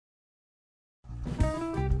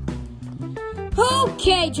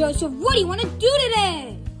Okay, Joseph, what do you want to do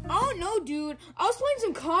today? I don't know, dude. I was playing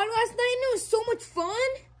some COD last night and it was so much fun.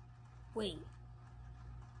 Wait,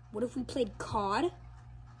 what if we played COD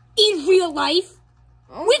in real life?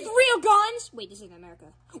 Oh. With real guns? Wait, this is America.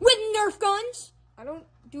 With Nerf guns? I don't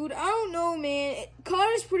know, man.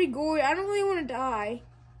 COD is pretty gory. I don't really want to die.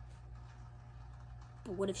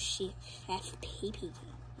 But what if she had PP?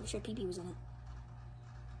 I'm sure PP was in it.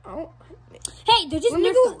 Oh. Hey, they're just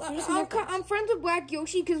Nerf guns. I'm friends with Black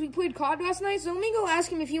Yoshi because we played COD last night, so let me go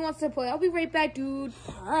ask him if he wants to play. I'll be right back, dude.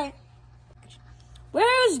 Alright.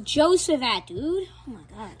 Where's Joseph at, dude? Oh my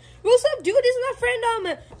god. What's up, dude? This is my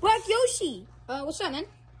friend, Black Yoshi. What's up, man?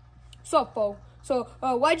 What's up, Fo? So,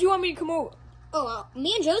 why'd you want me to come over? Oh,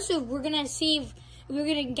 me and Joseph, we're gonna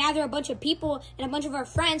gather a bunch of people and a bunch of our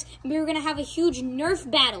friends, and we were gonna have a huge Nerf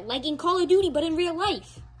battle, like in Call of Duty, but in real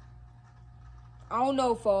life. I don't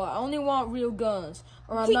know, Fo. I only want real guns,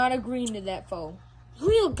 or I'm not agreeing to that, Fo.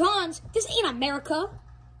 Real guns? This ain't America.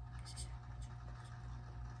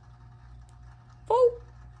 Fo.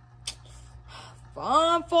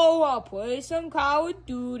 Fine, Fo. I'll play some Call of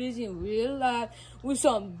Duties in real life with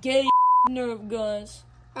some gay Nerf guns.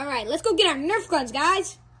 Alright, let's go get our Nerf guns,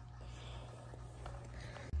 guys.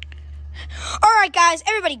 Alright, guys,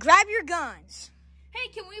 everybody grab your guns. Hey,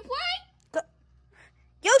 can we play?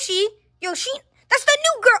 Yoshi, that's the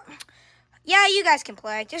new girl. Yeah, you guys can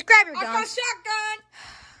play. Just grab your guns. I got a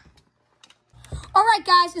shotgun. Alright,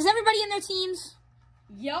 guys, is everybody in their teams?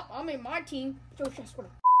 Yep, I'm in my team. Josh, I swear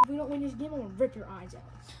to if we don't win this game, I'm gonna rip your eyes out.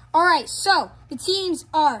 Alright, so the teams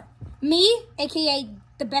are me, aka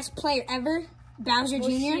the best player ever, Bowser Jr.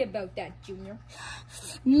 We'll see about that, Junior.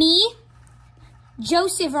 Me,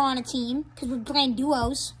 Joseph are on a team because we're playing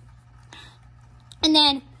duos. And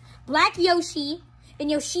then Black Yoshi and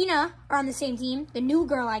Yoshina are on the same team, the new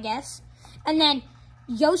girl, I guess. And then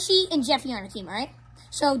Yoshi and Jeffy are on a team, alright?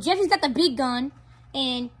 So Jeffy's got the big gun,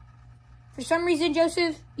 and for some reason,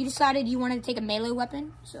 Joseph, you decided you wanted to take a melee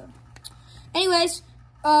weapon. So, anyways,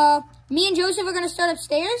 me and Joseph are going to start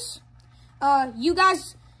upstairs. You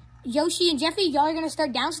guys, Yoshi and Jeffy, y'all are going to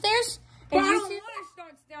start downstairs. And I don't want to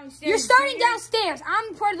start downstairs. You're starting downstairs.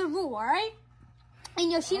 I'm part of the rule, all right?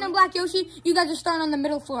 And Yoshina and Black Yoshi, you guys are starting on the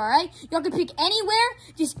middle floor, all right? Y'all can pick anywhere,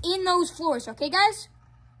 just in those floors, okay, guys?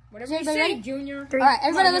 Whatever you say, ready? Junior. All right,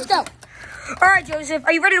 everybody, let's go. All right, Joseph,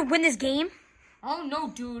 are you ready to win this game? I don't know,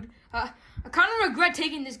 dude. I kind of regret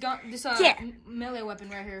taking this melee weapon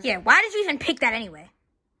right here. Yeah, why did you even pick that anyway?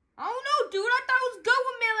 I don't know, dude. I thought I was good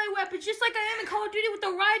with melee weapons, just like I am in Call of Duty with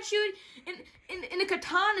the riot shield and the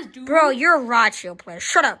katanas, dude. Bro, you're a riot shield player.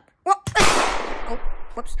 Shut up. Well, oh,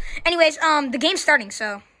 whoops. Anyways, the game's starting,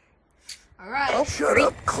 so. All right. Oh, shut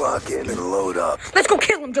up, clock in, and load up. Let's go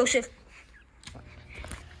kill him, Joseph.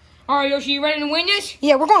 All right, Yoshi, you ready to win this?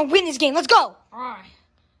 Yeah, we're going to win this game. Let's go. All right.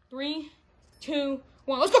 3, 2,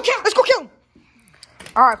 1. Let's go kill him. Let's go kill him.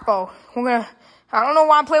 All right, Fo. I don't know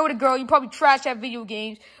why I'm playing with a girl. You probably trash at video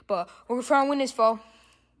games, but we're going to try and win this, Fo.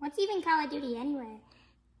 What's even Call of Duty anyway?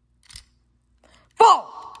 Fo!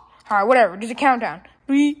 All right, whatever. There's a countdown.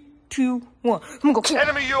 3, 2, 1. I'm going to go kill him.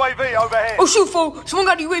 Enemy UAV overhead. Oh, shoot, Fo. Someone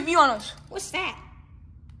got a UAV on us. What's that?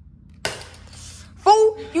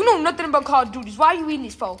 Fo, you know nothing about Call of Duty. Why are you eating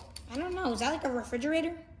this, Fo? I don't know. Is that like a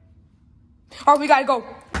refrigerator? All right, we got to go.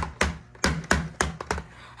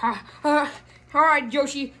 All right,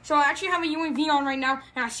 Yoshi. So I actually have a UAV on right now,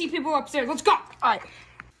 and I see people upstairs. Let's go. All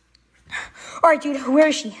right, dude. Where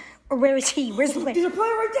is she? Or where is he? Where's the player? There's a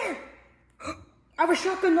player right there. I have a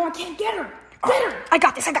shotgun, though. I can't get her. Get her. I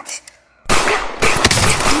got this. You can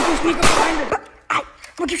sneak up behind her. I'm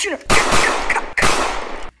going to keep shooting her.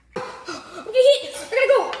 I gotta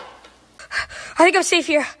go. I think I'm safe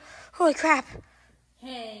here. Holy crap.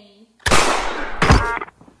 Hey.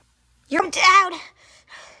 You're down.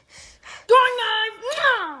 Throwing knife.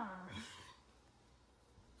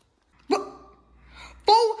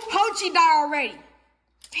 Bo, how'd she die already?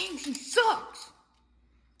 Damn, she sucks.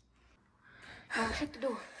 Check the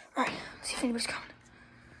door. All right, let's see if anybody's coming.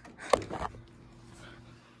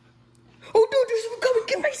 Oh, dude, there's someone coming.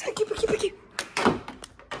 Get back inside. Keep it.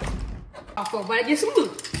 I'll go back and get some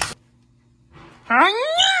loot.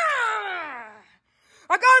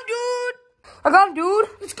 I got him, dude.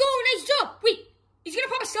 Let's go. Nice job. Wait, he's gonna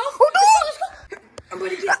pop a self? Oh, no. Let's go. I'm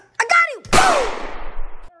gonna get. I got him. Boom.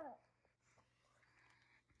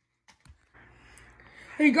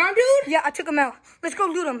 You got him, dude? Yeah, I took him out. Let's go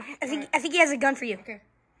loot him. I think he has a gun for you. Okay.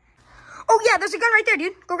 Oh, yeah, there's a gun right there,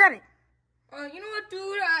 dude. Go grab it. You know what,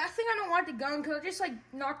 dude? I think I don't want the gun because I just,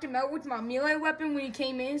 knocked him out with my melee weapon when he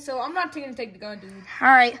came in. So I'm not going to take the gun, dude. All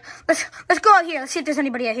right. Let's go out here. Let's see if there's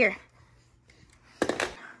anybody out here.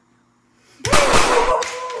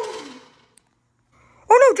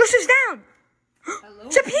 Oh no, Joseph's down. Hello?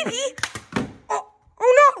 It's a pee-pee.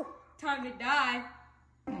 Oh no. Time to die.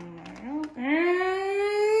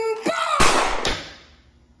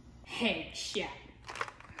 Headshot.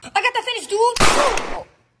 I got the finish, dude.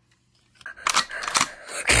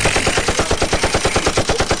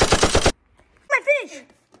 My finish.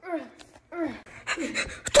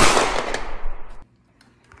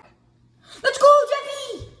 Let's go, Jeffy.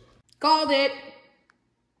 Called it.